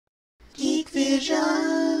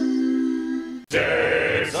vision.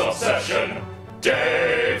 Dave's Obsession!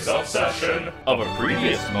 Dave's Obsession of a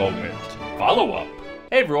previous moment. Follow up.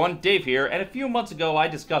 Hey everyone, Dave here, and a few months ago I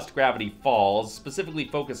discussed Gravity Falls, specifically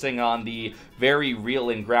focusing on the very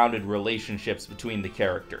real and grounded relationships between the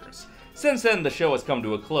characters. Since then, the show has come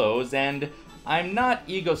to a close, and I'm not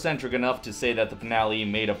egocentric enough to say that the finale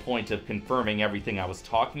made a point of confirming everything I was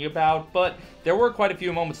talking about, but there were quite a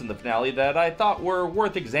few moments in the finale that I thought were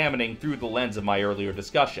worth examining through the lens of my earlier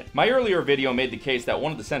discussion. My earlier video made the case that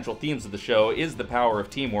one of the central themes of the show is the power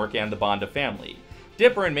of teamwork and the bond of family.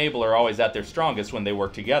 Dipper and Mabel are always at their strongest when they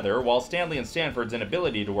work together, while Stanley and Stanford's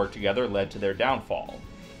inability to work together led to their downfall.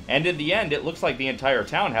 And in the end, it looks like the entire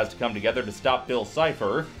town has to come together to stop Bill's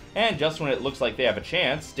cipher, and just when it looks like they have a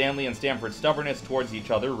chance, Stanley and Stanford's stubbornness towards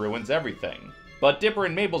each other ruins everything. But Dipper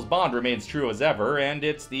and Mabel's bond remains true as ever, and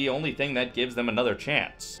it's the only thing that gives them another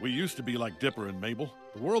chance. We used to be like Dipper and Mabel.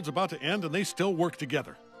 The world's about to end and they still work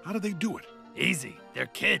together. How do they do it? Easy. They're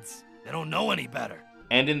kids. They don't know any better.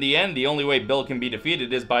 And in the end, the only way Bill can be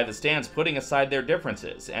defeated is by the Stans putting aside their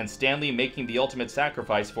differences, and Stanley making the ultimate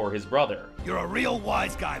sacrifice for his brother. You're a real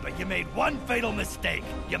wise guy, but you made one fatal mistake.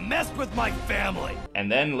 You messed with my family.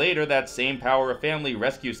 And then later, that same power of family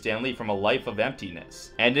rescues Stanley from a life of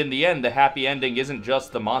emptiness. And in the end, the happy ending isn't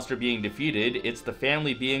just the monster being defeated, it's the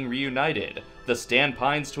family being reunited, the Stan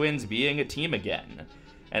Pines twins being a team again.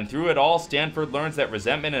 And through it all, Stanford learns that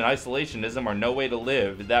resentment and isolationism are no way to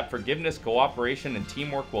live, that forgiveness, cooperation, and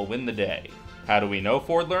teamwork will win the day. How do we know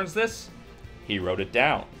Ford learns this? He wrote it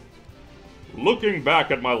down. Looking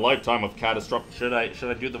back at my lifetime of catastrophic... Should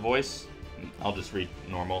I do the voice? I'll just read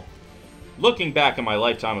normal. Looking back at my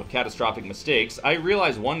lifetime of catastrophic mistakes, I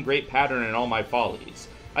realized one great pattern in all my follies.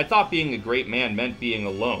 I thought being a great man meant being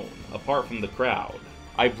alone, apart from the crowd.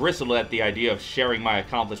 I bristled at the idea of sharing my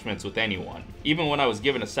accomplishments with anyone. Even when I was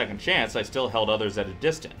given a second chance, I still held others at a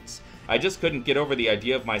distance. I just couldn't get over the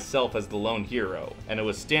idea of myself as the lone hero, and it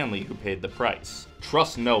was Stanley who paid the price.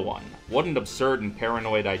 Trust no one. What an absurd and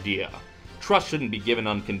paranoid idea. Trust shouldn't be given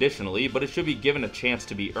unconditionally, but it should be given a chance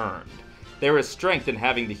to be earned. There is strength in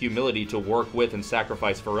having the humility to work with and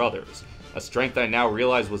sacrifice for others, a strength I now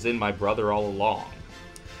realize was in my brother all along.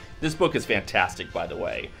 This book is fantastic, by the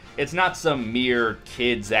way. It's not some mere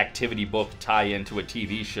kids' activity book tie-in to a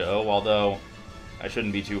TV show, although I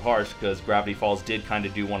shouldn't be too harsh because Gravity Falls did kind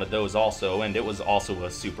of do one of those also, and it was also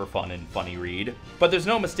a super fun and funny read. But there's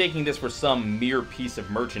no mistaking this for some mere piece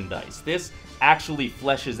of merchandise. This actually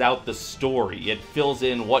fleshes out the story. It fills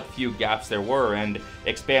in what few gaps there were and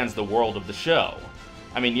expands the world of the show.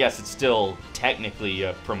 I mean, yes, it's still technically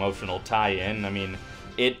a promotional tie-in. I mean,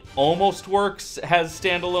 it almost works as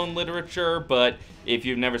standalone literature, but if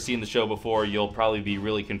you've never seen the show before, you'll probably be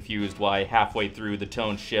really confused why halfway through the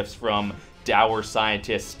tone shifts from dour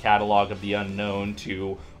scientist's catalog of the unknown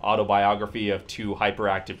to autobiography of two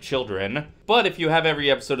hyperactive children. But if you have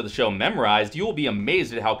every episode of the show memorized, you will be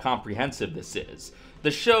amazed at how comprehensive this is.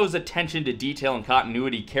 The show's attention to detail and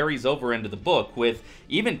continuity carries over into the book, with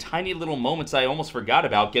even tiny little moments I almost forgot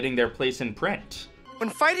about getting their place in print. When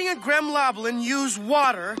fighting a gremlin, use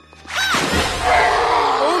water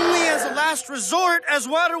only as a last resort, as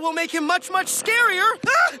water will make him much, much scarier.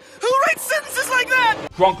 Ah! Who writes sentences like that?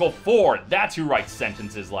 Grunkle Ford, that's who writes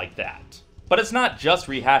sentences like that. But it's not just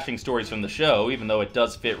rehashing stories from the show, even though it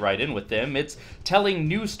does fit right in with them. It's telling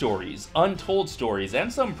new stories, untold stories,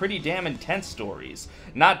 and some pretty damn intense stories.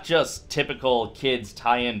 Not just typical kids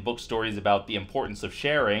tie-in book stories about the importance of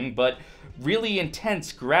sharing, but really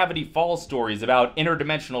intense Gravity Falls stories about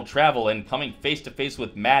interdimensional travel and coming face to face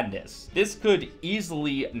with madness. This could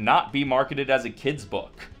easily not be marketed as a kid's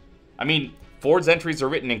book. I mean, Ford's entries are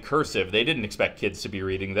written in cursive. They didn't expect kids to be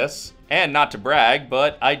reading this. And not to brag,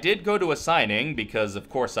 but I did go to a signing, because of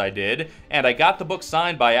course I did, and I got the book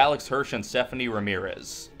signed by Alex Hirsch and Stephanie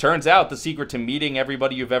Ramirez. Turns out the secret to meeting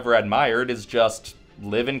everybody you've ever admired is just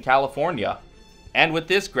live in California. And with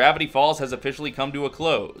this, Gravity Falls has officially come to a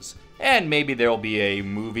close. And maybe there'll be a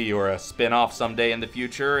movie or a spin-off someday in the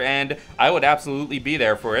future, and I would absolutely be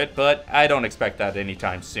there for it, but I don't expect that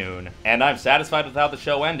anytime soon. And I'm satisfied with how the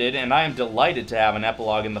show ended, and I am delighted to have an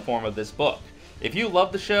epilogue in the form of this book. If you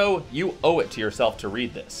love the show, you owe it to yourself to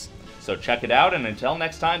read this. So check it out, and until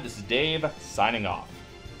next time, this is Dave, signing off.